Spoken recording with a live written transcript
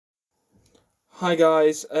Hi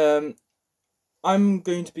guys, I'm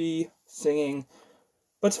going to be singing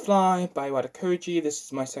Butterfly by Wada Koji. This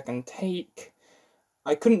is my second take.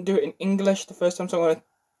 I couldn't do it in English the first time, so I'm going to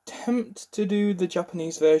attempt to do the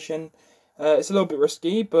Japanese version. It's a little bit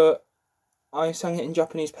risky, but I sang it in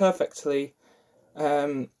Japanese perfectly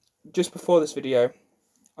just before this video.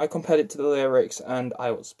 I compared it to the lyrics and I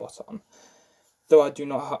was spot on. Though I do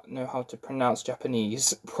not know how to pronounce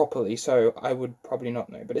Japanese properly, so I would probably not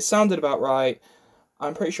know. But it sounded about right.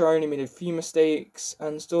 I'm pretty sure I only made a few mistakes,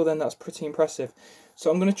 and still then that's pretty impressive.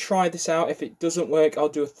 So I'm going to try this out. If it doesn't work, I'll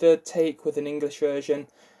do a third take with an English version,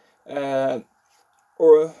 or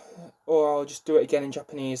I'll just do it again in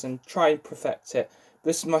Japanese and try and perfect it.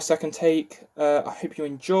 This is my second take. I hope you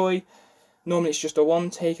enjoy. Normally it's just a one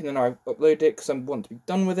take and then I upload it because I want to be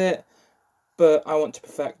done with it. But I want to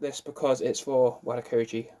perfect this because it's for Wada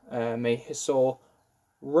Koji. May his soul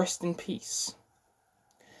rest in peace.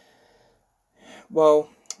 Well,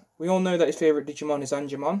 we all know that his favourite Digimon is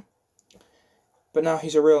Angemon, but now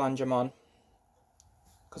he's a real Angemon,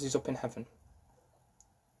 because he's up in heaven.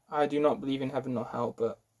 I do not believe in heaven or hell,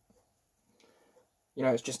 but, you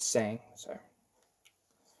know, it's just a saying, so.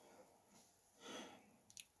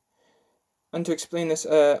 And to explain this,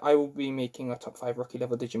 I will be making a top 5 rookie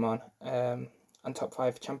level Digimon, and top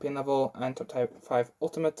 5 champion level, and top 5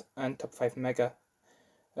 ultimate, and top 5 mega,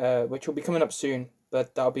 which will be coming up soon.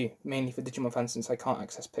 But that'll be mainly for Digimon fans since I can't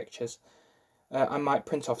access pictures. I might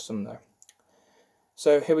print off some though.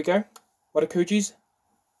 So here we go. Wada Koji's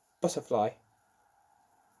Butterfly.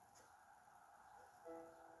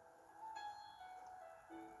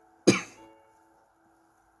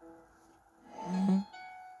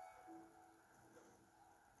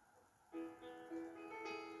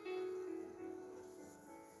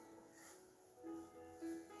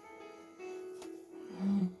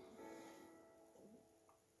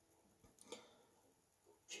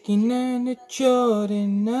きなり蝶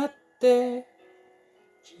になって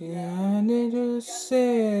跳ねる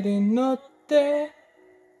せに乗って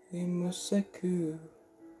今咲く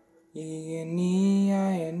家に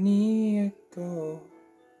会いに行こ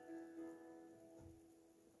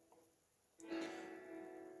う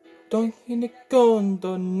時に今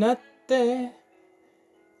度なって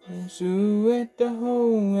据えた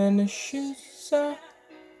方への出産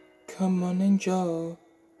Come on angel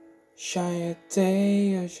シャイて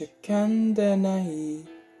よ時間でない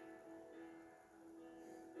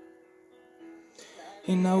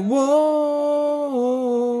稲を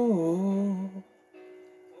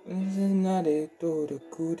なれ努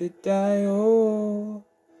力でだよ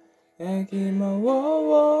今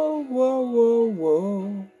を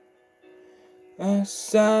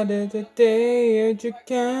朝で出て時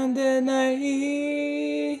間でな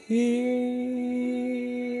い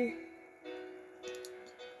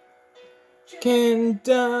健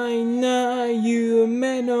大な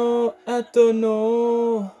夢の後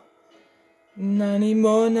の何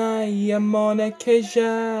もないやもなけじ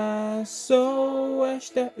ゃそうは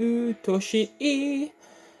したうとしい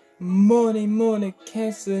もにもに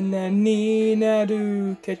消すなにな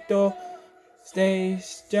るけど Stay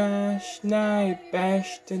しないべ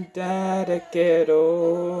してだらけ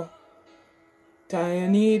ど太陽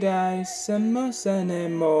に大さまさね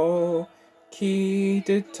も聞い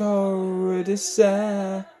て通るで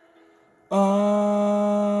さ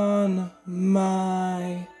On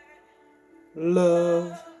my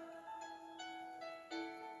love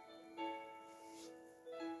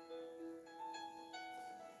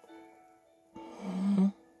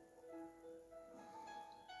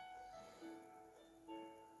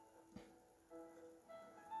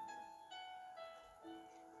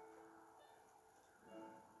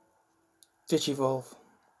digivolve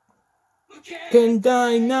現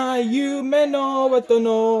代な夢の後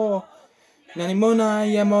の何もな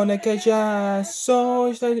いやもなかじゃそ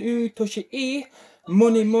うしたうとしいも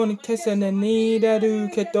にもに消せなになる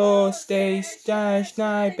けど Stay し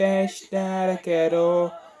ないべしただけ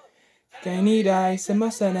ど手に大さ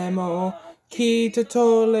まさねもきっと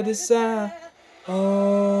通れるさ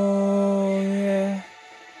Oh yeah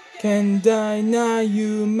現代な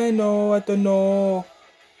夢の後の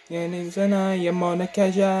何さないやもな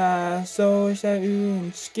かじゃそうした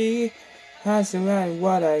運好きはずない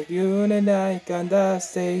what I do ねないかんだ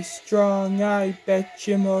Stay strong I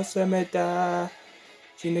bet you もう攻めた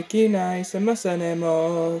死ぬ気ないさまさね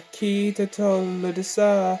も聞いて通るで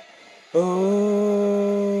さ Oh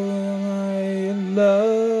my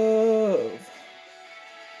love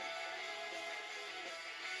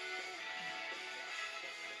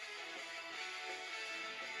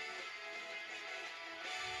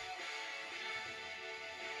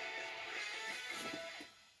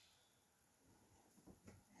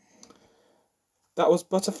That was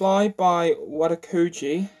Butterfly by Wada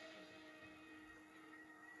Koji.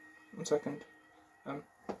 1 second.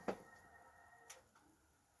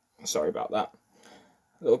 Sorry about that.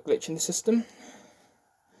 A little glitch in the system.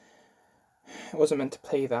 I wasn't meant to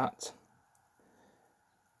play that.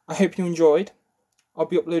 I hope you enjoyed. I'll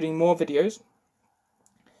be uploading more videos.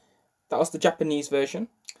 That was the Japanese version.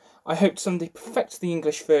 I hope to someday perfect the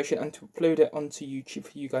English version and to upload it onto YouTube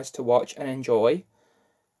for you guys to watch and enjoy.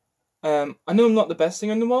 I know I'm not the best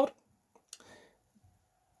singer in the world,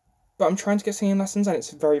 but I'm trying to get singing lessons and it's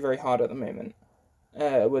very, very hard at the moment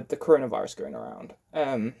with the coronavirus going around.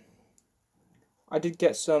 I did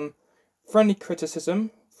get some friendly criticism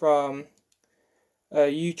from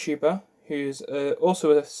a YouTuber who's also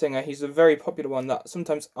a singer. He's a very popular one that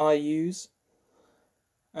sometimes I use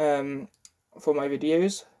for my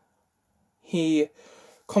videos. He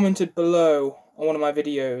commented below on one of my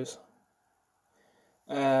videos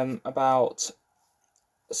about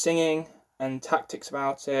singing and tactics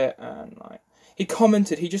about it, and like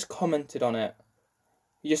he just commented on it.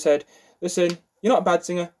 He just said, "Listen, you're not a bad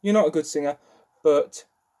singer, you're not a good singer, but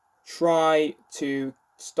try to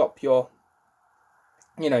stop your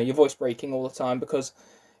voice breaking all the time because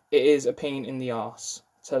it is a pain in the arse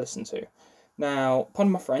to listen to." Now,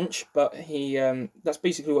 pardon my French, but he that's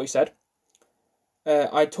basically what he said.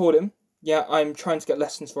 I told him, yeah, I'm trying to get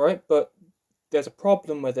lessons for it, but there's a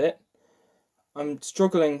problem with it. I'm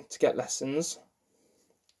struggling to get lessons,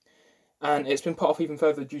 and it's been put off even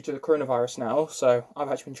further due to the coronavirus now, so I've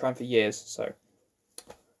actually been trying for years, so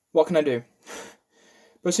what can I do?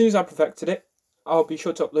 But as soon as I perfected it, I'll be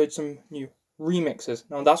sure to upload some new remixes.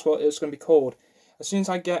 Now that's what it's going to be called. As soon as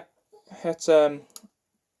I get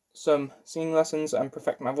some singing lessons and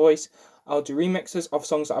perfect my voice, I'll do remixes of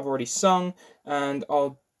songs that I've already sung, and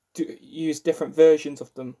I'll use different versions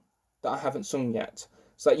of them that I haven't sung yet,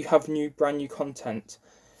 so that you have brand new content.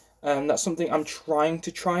 That's something I'm trying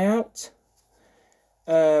to try out.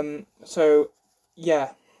 So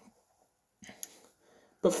yeah.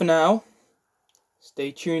 But for now,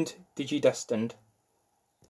 stay tuned, Digidestined.